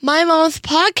My Mom's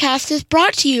Podcast is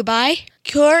brought to you by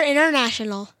Cure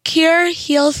International. Cure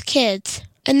heals kids.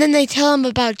 And then they tell them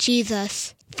about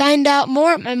Jesus. Find out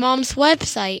more at my mom's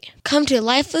website. Come to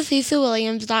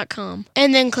lifelesslisawilliams.com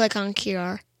and then click on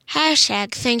Cure.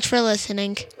 #thanks for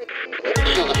listening.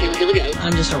 Here we go.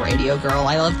 I'm just a radio girl.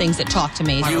 I love things that talk to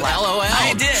me. You LOL?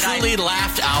 I did. Truly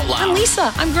laughed out loud. I'm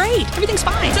Lisa. I'm great. Everything's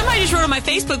fine. Somebody just wrote on my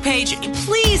Facebook page,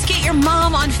 please get your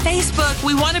mom on Facebook.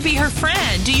 We want to be her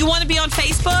friend. Do you want to be on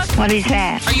Facebook? What is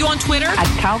that? Are you on Twitter? I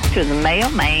talk to the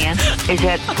mailman. Is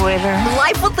that Twitter?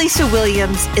 Life with Lisa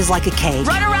Williams is like a cake.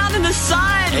 Run around in the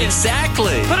sun.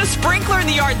 Exactly. Put a sprinkler in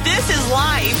the yard. This is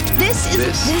life. This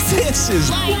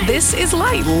is life. This is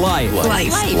life. Life.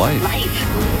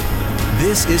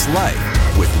 This is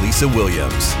Life with Lisa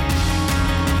Williams.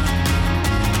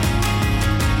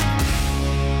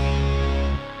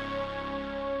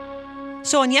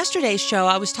 So on yesterday's show,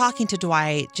 I was talking to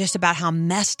Dwight just about how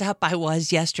messed up I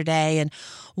was yesterday and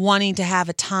wanting to have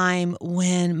a time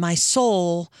when my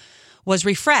soul was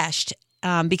refreshed.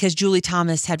 Because Julie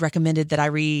Thomas had recommended that I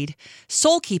read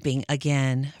Soul Keeping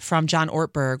again from John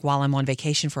Ortberg while I'm on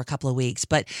vacation for a couple of weeks.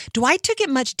 But Dwight took it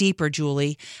much deeper,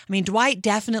 Julie. I mean, Dwight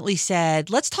definitely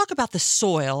said, let's talk about the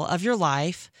soil of your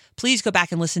life. Please go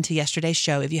back and listen to yesterday's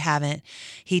show if you haven't.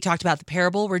 He talked about the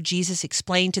parable where Jesus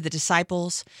explained to the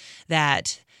disciples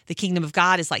that the kingdom of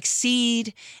God is like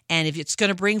seed, and if it's going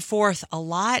to bring forth a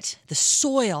lot, the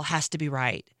soil has to be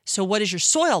right. So what is your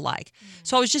soil like?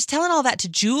 So I was just telling all that to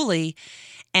Julie,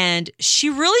 and she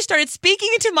really started speaking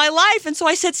into my life. And so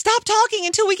I said, stop talking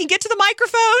until we can get to the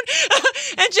microphone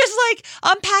and just like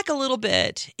unpack a little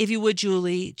bit, if you would,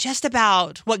 Julie, just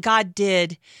about what God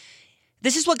did.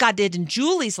 This is what God did in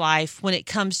Julie's life when it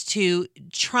comes to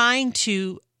trying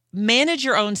to manage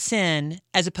your own sin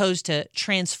as opposed to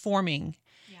transforming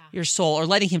your soul or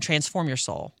letting him transform your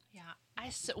soul.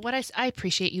 I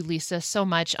appreciate you, Lisa, so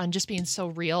much on just being so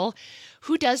real.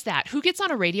 Who does that? Who gets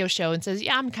on a radio show and says,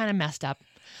 yeah, I'm kind of messed up.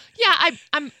 Yeah,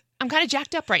 I'm kind of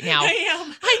jacked up right now.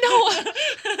 I know.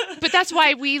 But that's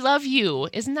why we love you.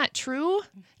 Isn't that true?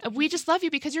 We just love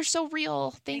you because you're so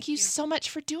real. Thank you so much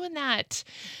for doing that.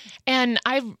 And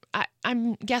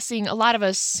I'm guessing a lot of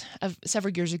us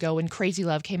several years ago when Crazy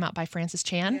Love came out by Francis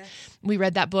Chan, we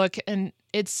read that book, and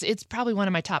it's probably one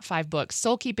of my top 5 books.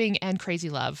 Soul Keeping and Crazy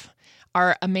Love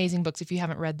are amazing books. If you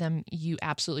haven't read them, you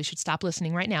absolutely should stop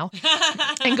listening right now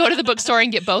and go to the bookstore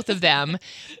and get both of them.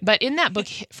 But in that book,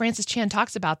 Francis Chan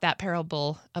talks about that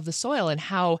parable of the soil and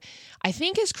how I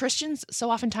think as Christians, so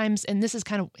oftentimes, and this is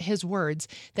kind of his words,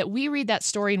 that we read that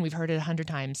story and we've heard it 100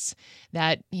 times,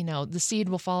 that, you know, the seed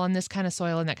will fall on this kind of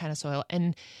soil and that kind of soil.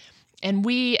 And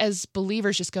we as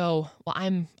believers just go, well,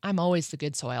 I'm always the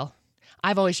good soil.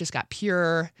 I've always just got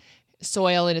pure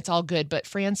soil and it's all good. But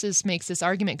Francis makes this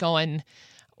argument going,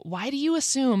 why do you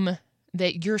assume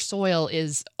that your soil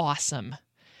is awesome?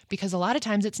 Because a lot of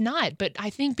times it's not. But I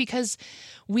think because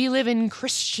we live in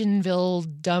Christianville,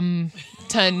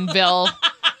 Dumptonville,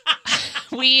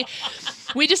 we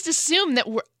just assume that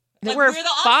we're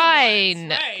fine.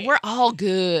 Right. We're all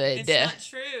good. It's not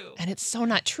true. And it's so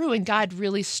not true. And God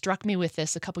really struck me with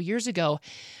this a couple years ago.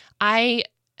 I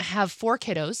have 4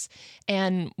 kiddos,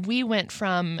 and we went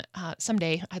from,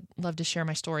 someday I'd love to share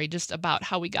my story just about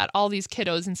how we got all these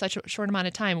kiddos in such a short amount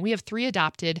of time. We have 3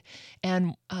 adopted,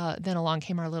 and then along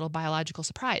came our little biological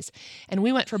surprise. And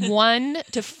we went from 1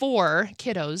 to 4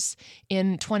 kiddos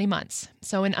in 20 months.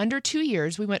 So in under 2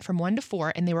 years, we went from 1 to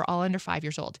 4, and they were all under 5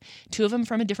 years old. 2 of them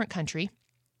from a different country.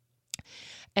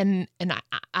 And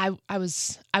I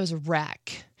was a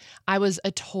wreck. I was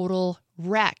a total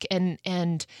wreck.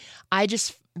 And I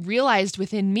just realized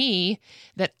within me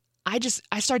that I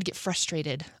started to get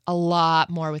frustrated a lot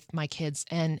more with my kids,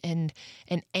 and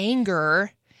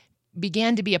anger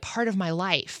began to be a part of my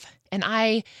life. And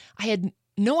I had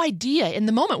no idea in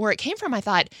the moment where it came from. I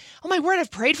thought, oh my word,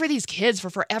 I've prayed for these kids for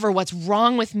forever. What's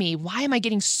wrong with me? Why am I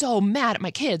getting so mad at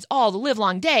my kids all the live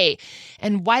long day?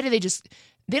 And why do they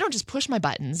don't just push my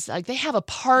buttons? Like, they have a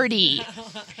party.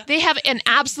 They have an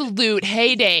absolute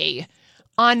heyday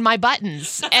on my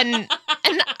buttons. And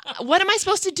what am I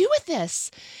supposed to do with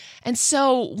this? And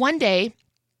so one day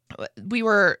we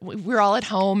were all at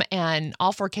home, and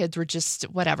all 4 kids were just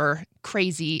whatever,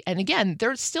 crazy. And again,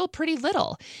 they're still pretty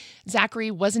little.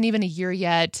 Zachary wasn't even a year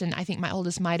yet, and I think my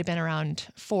oldest might have been around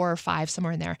 4 or 5,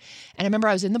 somewhere in there. And I remember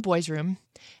I was in the boys' room,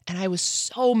 and I was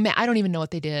so mad. I don't even know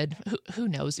what they did. Who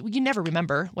knows? You never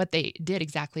remember what they did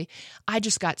exactly. I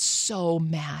just got so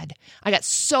mad. I got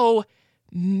so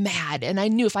mad, and I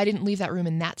knew if I didn't leave that room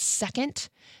in that second,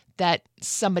 that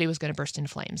somebody was going to burst into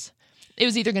flames. It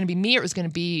was either going to be me or it was going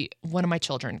to be one of my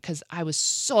children, because I was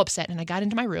so upset. And I got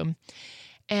into my room,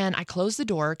 And I closed the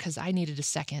door because I needed a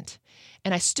second.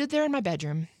 And I stood there in my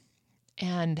bedroom,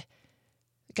 and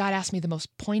God asked me the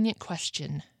most poignant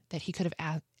question that he could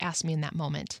have asked me in that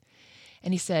moment.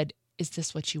 And he said, "Is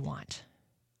this what you want?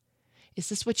 Is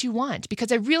this what you want?"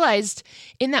 Because I realized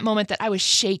in that moment that I was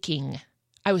shaking.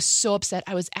 I was so upset.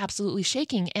 I was absolutely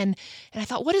shaking. And I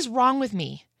thought, what is wrong with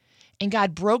me? And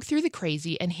God broke through the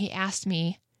crazy, and he asked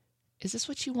me, "Is this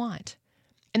what you want?"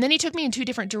 And then he took me in two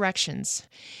different directions.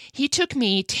 He took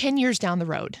me 10 years down the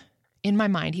road. In my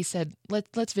mind, he said,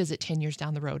 let's visit 10 years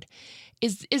down the road.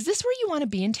 Is this where you want to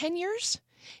be in 10 years?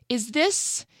 Is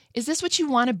this what you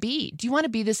want to be? Do you want to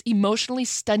be this emotionally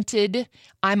stunted,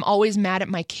 I'm always mad at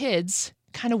my kids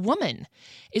kind of woman?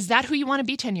 Is that who you want to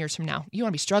be 10 years from now? You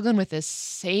want to be struggling with this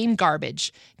same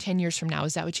garbage 10 years from now?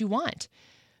 Is that what you want?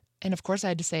 And of course I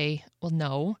had to say, well,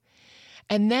 no.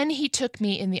 And then he took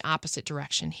me in the opposite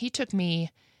direction. He took me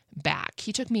back.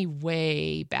 He took me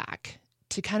way back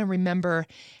to kind of remember,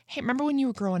 hey, remember when you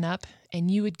were growing up and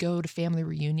you would go to family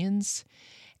reunions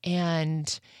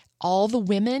and all the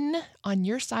women on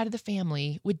your side of the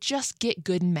family would just get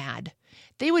good and mad.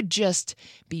 They would just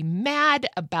be mad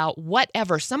about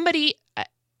whatever. Somebody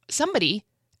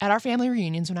at our family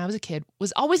reunions when I was a kid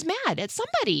was always mad at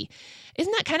somebody.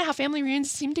 Isn't that kind of how family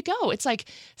reunions seem to go? It's like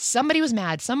somebody was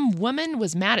mad. Some woman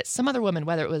was mad at some other woman,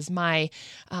 whether it was my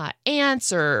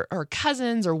aunts or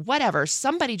cousins or whatever.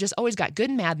 Somebody just always got good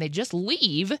and mad, and they'd just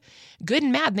leave good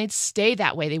and mad, and they'd stay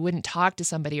that way. They wouldn't talk to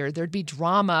somebody, or there'd be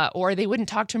drama, or they wouldn't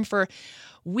talk to him for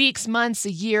weeks, months,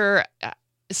 a year.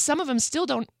 Some of them still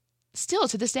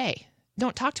to this day,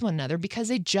 don't talk to one another because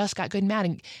they just got good and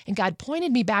mad. And God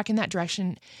pointed me back in that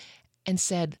direction and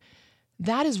said,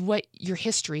 that is what your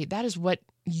history, that is what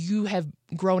you have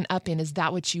grown up in. Is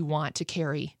that what you want to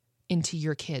carry into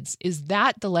your kids? Is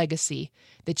that the legacy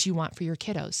that you want for your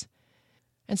kiddos?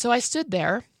 And so I stood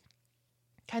there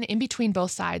kind of in between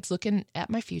both sides, looking at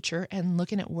my future and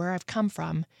looking at where I've come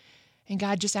from. And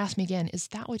God just asked me again, is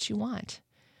that what you want?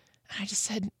 And I just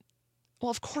said,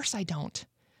 well, of course I don't.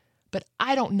 But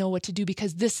I don't know what to do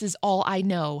because this is all I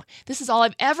know. This is all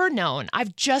I've ever known.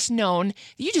 I've just known that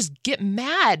you just get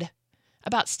mad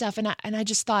about stuff. And I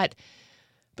just thought,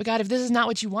 but God, if this is not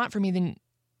what you want for me,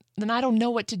 then I don't know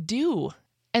what to do.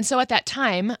 And so at that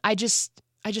time, I just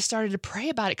started to pray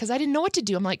about it because I didn't know what to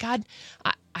do. I'm like, God,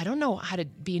 I don't know how to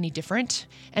be any different.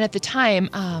 And at the time,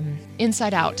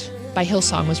 Inside Out by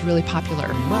Hillsong was really popular.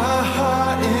 My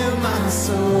heart and my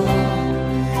soul,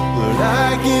 Lord,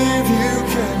 I give you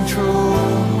control.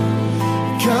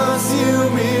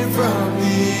 Consume me from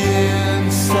the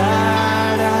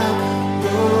inside out,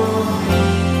 Lord.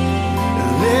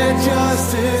 Let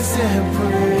justice and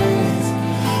praise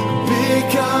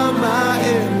become my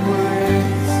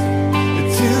embrace.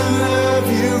 To love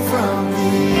you from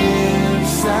the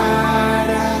inside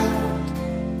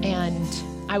out. And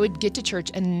I would get to church,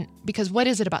 and because what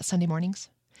is it about Sunday mornings?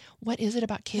 What is it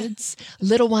about kids,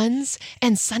 little ones,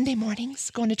 and Sunday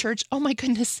mornings going to church? Oh my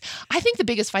goodness. I think the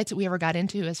biggest fights that we ever got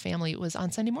into as family was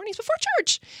on Sunday mornings before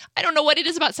church. I don't know what it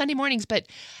is about Sunday mornings, but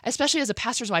especially as a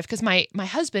pastor's wife, because my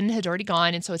husband had already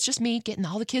gone, and so it's just me getting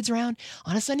all the kids around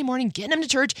on a Sunday morning, getting them to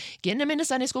church, getting them into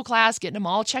Sunday school class, getting them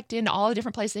all checked into all the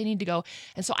different places they need to go.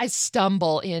 And so I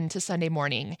stumble into Sunday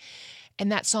morning,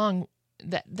 and that song,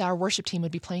 that our worship team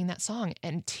would be playing that song,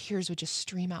 and tears would just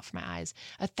stream out from my eyes.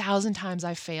 1,000 times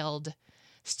I failed,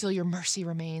 still your mercy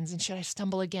remains. And should I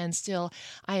stumble again, still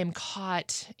I am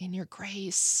caught in your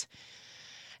grace.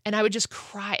 And I would just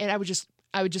cry, and I would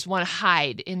just want to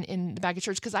hide in the back of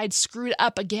church because I'd screwed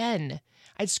up again.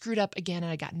 And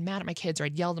I got mad at my kids, or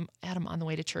I'd yelled at them on the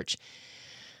way to church.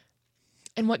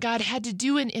 And what God had to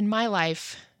do in my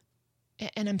life,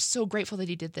 and I'm so grateful that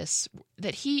he did this,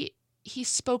 that he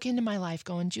spoke into my life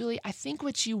going, Julie, I think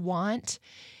what you want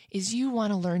is you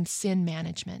want to learn sin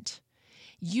management.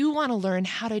 You want to learn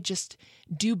how to just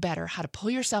do better, how to pull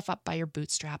yourself up by your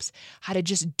bootstraps, how to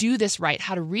just do this right,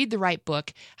 how to read the right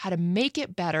book, how to make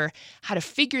it better, how to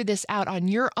figure this out on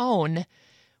your own,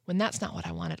 when that's not what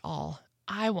I want at all.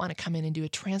 I want to come in and do a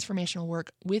transformational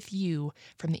work with you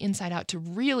from the inside out to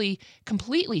really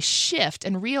completely shift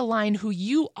and realign who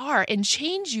you are and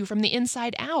change you from the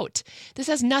inside out. This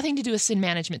has nothing to do with sin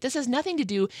management. This has nothing to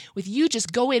do with you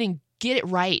just go in and get it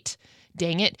right.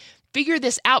 Dang it. Figure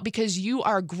this out because you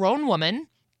are a grown woman.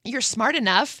 You're smart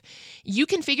enough. You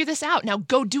can figure this out. Now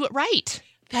go do it right.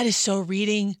 That is so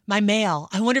reading my mail.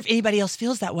 I wonder if anybody else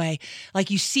feels that way. Like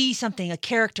you see something, a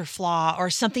character flaw or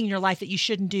something in your life that you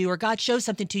shouldn't do, or God shows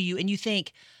something to you and you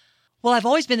think, well, I've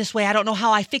always been this way. I don't know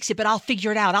how I fix it, but I'll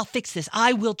figure it out. I'll fix this.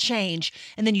 I will change.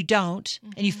 And then you don't,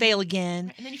 and you fail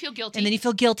again. And then you feel guilty. And then you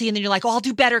feel guilty, and then you're like, oh, I'll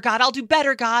do better, God. I'll do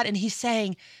better, God. And he's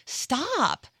saying,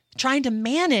 stop trying to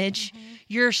manage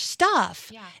your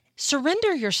stuff. Yeah.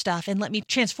 Surrender your stuff and let me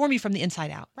transform you from the inside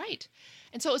out. Right.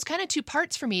 And so it was kind of two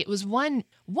parts for me. It was one,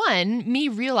 me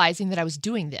realizing that I was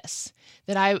doing this,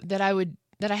 that I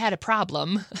had a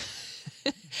problem.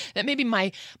 That maybe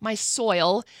my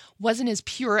soil wasn't as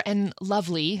pure and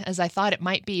lovely as I thought it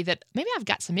might be, that maybe I've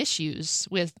got some issues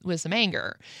with some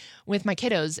anger with my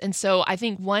kiddos. And so I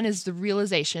think one is the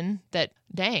realization that,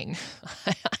 dang,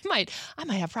 I might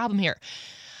have a problem here.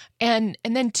 And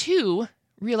then two,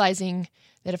 realizing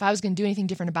that if I was going to do anything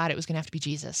different about it, it was going to have to be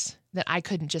Jesus, that I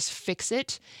couldn't just fix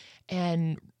it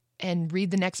and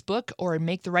read the next book or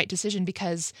make the right decision,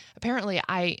 because apparently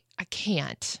I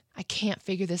can't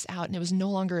figure this out. And it was no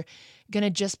longer going to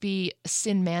just be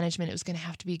sin management. It was going to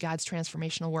have to be God's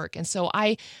transformational work. And so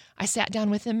I sat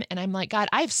down with him and I'm like, God,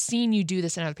 I've seen you do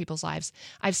this in other people's lives.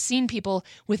 I've seen people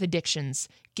with addictions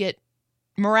get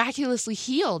miraculously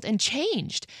healed and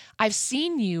changed. I've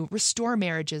seen you restore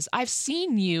marriages. I've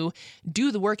seen you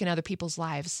do the work in other people's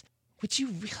lives. Would you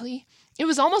really? It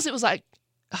was like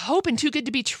hope and too good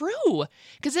to be true,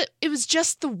 because it was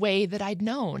just the way that I'd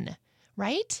known,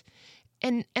 right?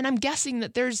 And I'm guessing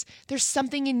that there's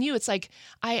something in you. It's like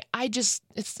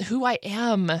it's who I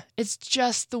am. It's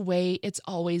just the way it's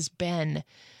always been.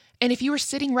 And if you were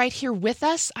sitting right here with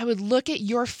us, I would look at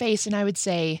your face and I would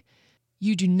say,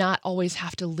 you do not always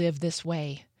have to live this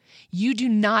way. You do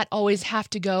not always have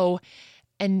to go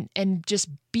and just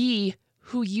be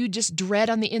who you just dread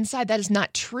on the inside. That is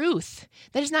not truth.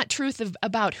 That is not truth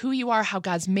about who you are, how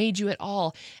God's made you at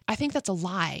all. I think that's a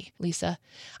lie, Lisa.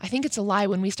 I think it's a lie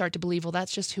when we start to believe, well,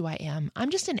 that's just who I am. I'm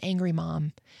just an angry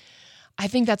mom. I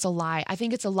think that's a lie. I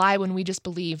think it's a lie when we just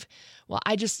believe, well,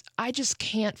 I just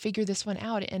can't figure this one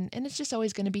out, and it's just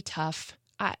always going to be tough.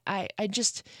 I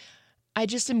just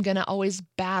am going to always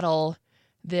battle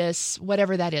this,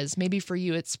 whatever that is. Maybe for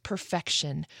you, it's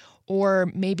perfection,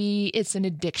 or maybe it's an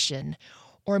addiction,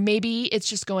 or maybe it's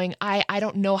just going, I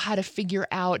don't know how to figure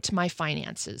out my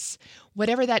finances.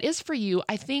 Whatever that is for you,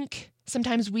 I think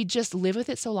sometimes we just live with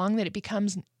it so long that it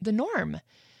becomes the norm.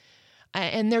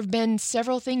 And there have been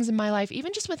several things in my life,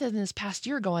 even just within this past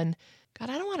year, going, God,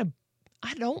 I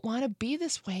don't want to be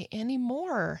this way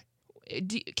anymore.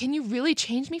 Can you really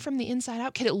change me from the inside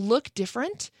out? Can it look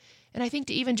different? And I think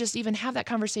to even have that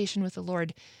conversation with the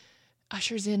Lord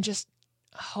ushers in just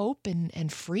hope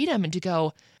and freedom, and to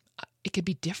go, it could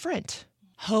be different.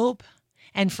 Hope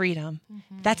and freedom.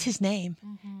 Mm-hmm. That's his name.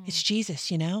 Mm-hmm. It's Jesus,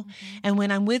 Mm-hmm. And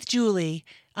when I'm with Julie,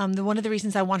 one of the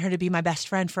reasons I want her to be my best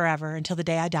friend forever until the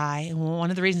day I die, and one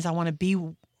of the reasons I want to be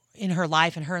in her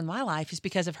life and her in my life, is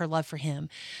because of her love for him.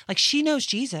 Like, she knows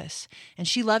Jesus and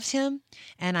she loves him.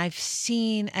 And I've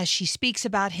seen, as she speaks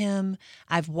about him,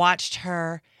 I've watched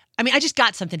her. I just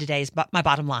got something today, is my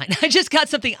bottom line. I just got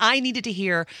something I needed to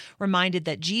hear, reminded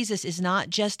that Jesus is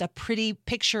not just a pretty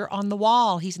picture on the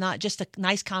wall. He's not just a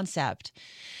nice concept.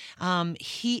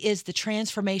 He is the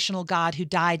transformational God who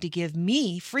died to give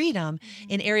me freedom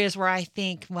in areas where I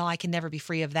think, well, I can never be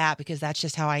free of that because that's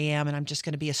just how I am, and I'm just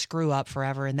going to be a screw up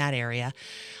forever in that area.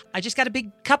 I just got a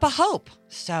big cup of hope.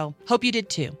 So hope you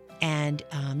did too. And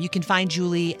you can find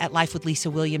Julie at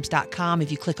lifewithlisawilliams.com.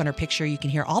 If you click on her picture, you can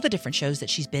hear all the different shows that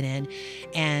she's been in.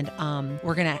 And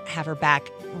we're going to have her back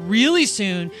really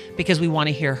soon because we want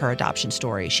to hear her adoption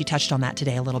story. She touched on that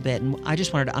today a little bit, and I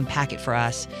just wanted to unpack it for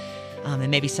us.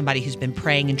 And maybe somebody who's been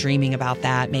praying and dreaming about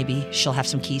that, maybe she'll have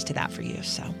some keys to that for you.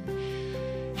 So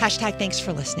 #thanks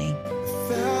for listening.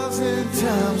 1,000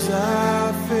 times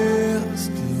I failed,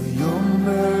 still your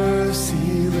mercy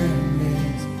remains.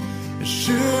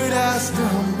 Should I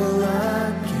stumble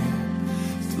again,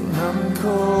 still I'm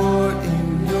caught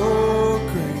in your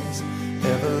grace.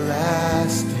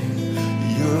 Everlasting,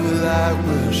 your light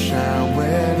will shine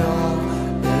when all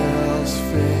else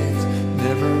fades.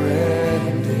 Never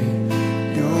ending,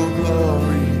 your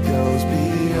glory goes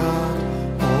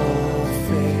beyond all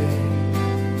faith.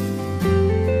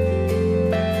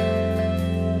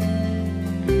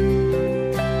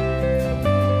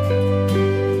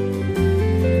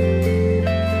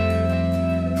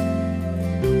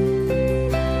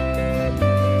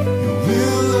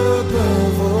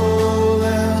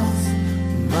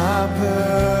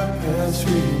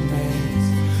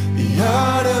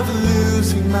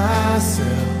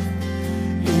 Myself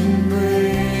in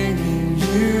bringing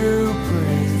you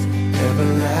praise.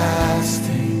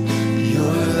 Everlasting,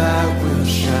 your light will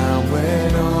shine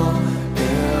when all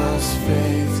else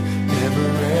fades. Never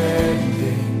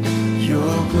ending,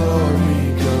 your glory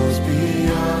goes beyond.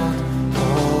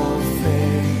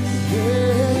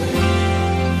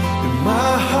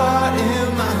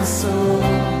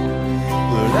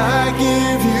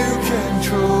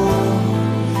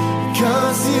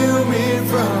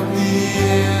 from the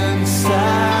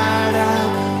inside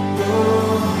out,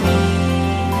 Lord.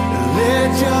 Let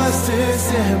justice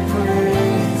and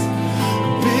praise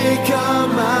become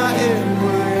my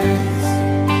embrace,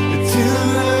 to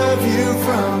love you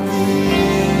from the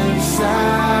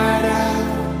inside out.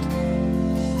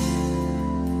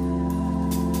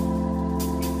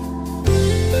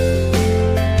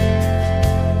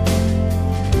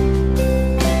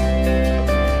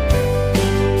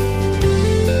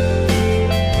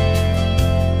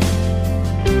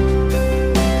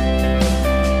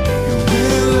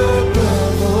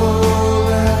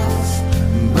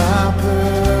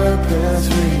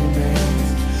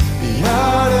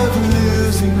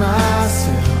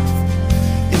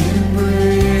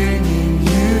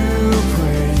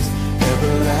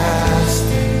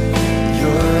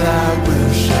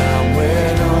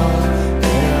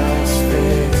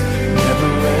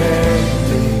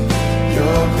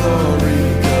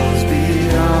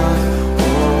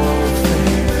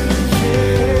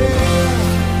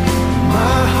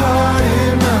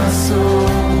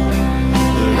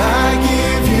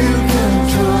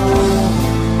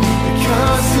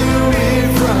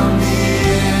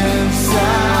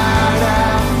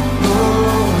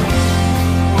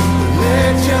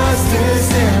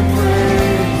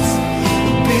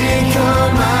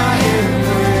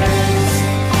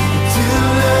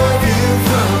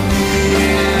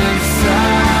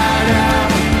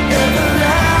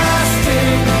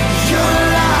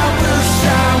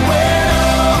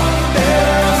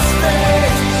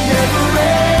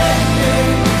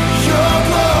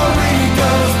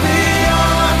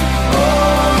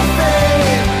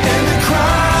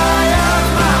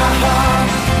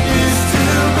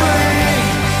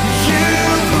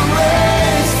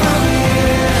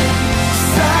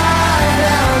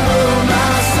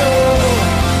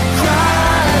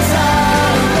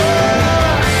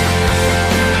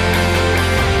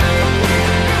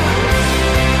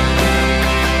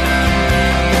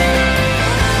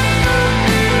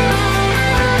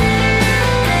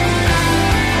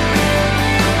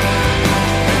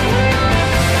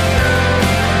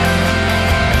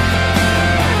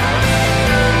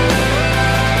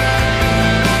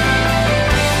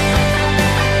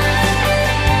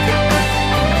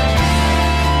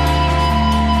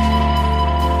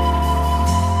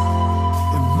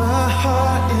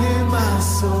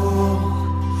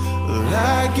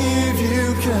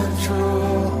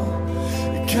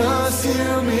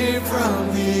 Conceal me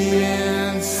from the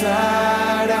inside.